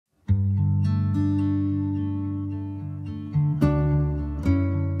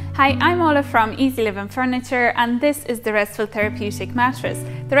Hi, I'm Ola from Easy Living Furniture and this is the Restful Therapeutic Mattress.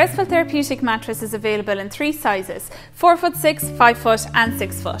 The Restful Therapeutic Mattress is available in 3 sizes, 4'6", 5 foot and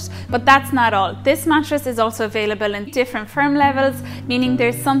 6 foot. But that's not all. This mattress is also available in different firm levels, meaning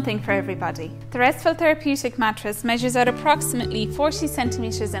there's something for everybody. The Restful Therapeutic Mattress measures out approximately 40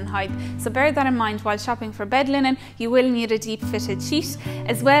 centimetres in height, so bear that in mind while shopping for bed linen. You will need a deep fitted sheet,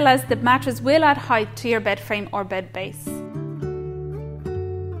 as well as the mattress will add height to your bed frame or bed base.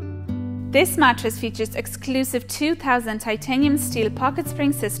 This mattress features exclusive 2000 titanium steel pocket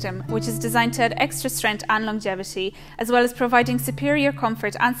spring system, which is designed to add extra strength and longevity, as well as providing superior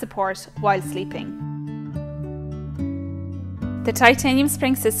comfort and support while sleeping. The titanium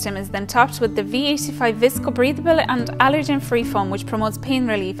spring system is then topped with the V85 visco breathable and allergen-free foam, which promotes pain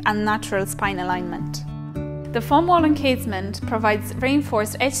relief and natural spine alignment. The foam wall encasement provides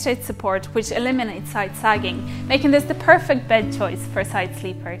reinforced edge-to-edge support, which eliminates side sagging, making this the perfect bed choice for side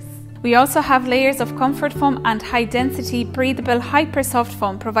sleepers. We also have layers of comfort foam and high density breathable hyper soft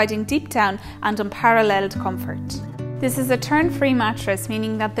foam, providing deep down and unparalleled comfort. This is a turn-free mattress,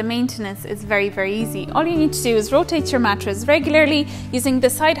 meaning that the maintenance is very easy. All you need to do is rotate your mattress regularly using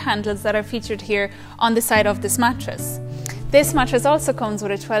the side handles that are featured here on the side of this mattress. This mattress also comes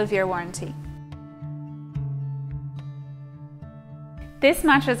with a 12-year warranty. This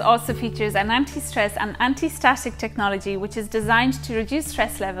mattress also features an anti-stress and anti-static technology, which is designed to reduce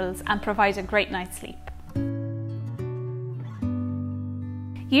stress levels and provide a great night's sleep.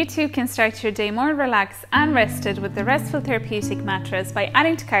 You too can start your day more relaxed and rested with the Restful Therapeutic Mattress by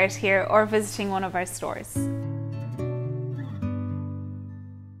adding to cart here or visiting one of our stores.